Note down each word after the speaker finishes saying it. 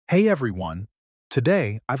Hey everyone!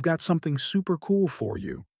 Today I've got something super cool for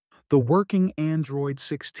you. The working Android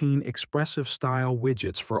 16 expressive style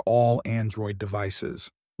widgets for all Android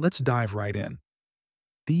devices. Let's dive right in.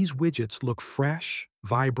 These widgets look fresh,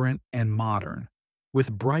 vibrant, and modern,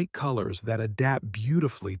 with bright colors that adapt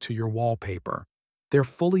beautifully to your wallpaper. They're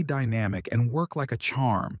fully dynamic and work like a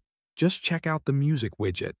charm. Just check out the music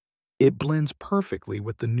widget. It blends perfectly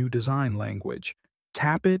with the new design language.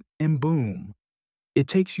 Tap it and boom! It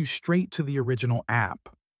takes you straight to the original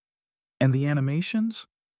app. And the animations?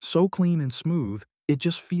 So clean and smooth, it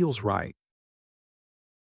just feels right.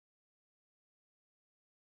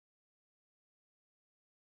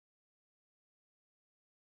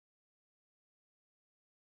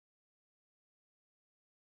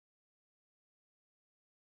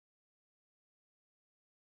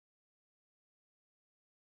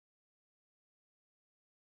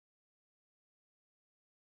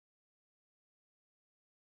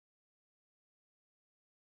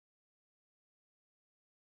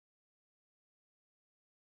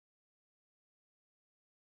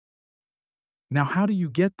 Now, how do you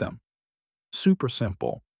get them? Super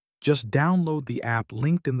simple. Just download the app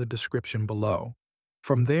linked in the description below.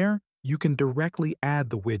 From there, you can directly add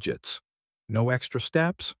the widgets. No extra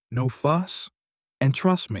steps, no fuss. And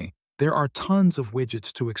trust me, there are tons of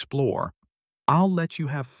widgets to explore. I'll let you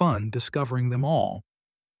have fun discovering them all.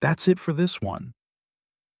 That's it for this one.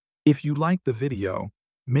 If you like the video,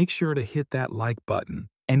 make sure to hit that like button.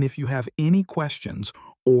 And if you have any questions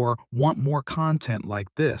or want more content like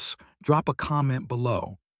this, drop a comment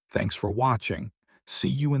below. Thanks for watching. See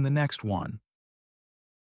you in the next one.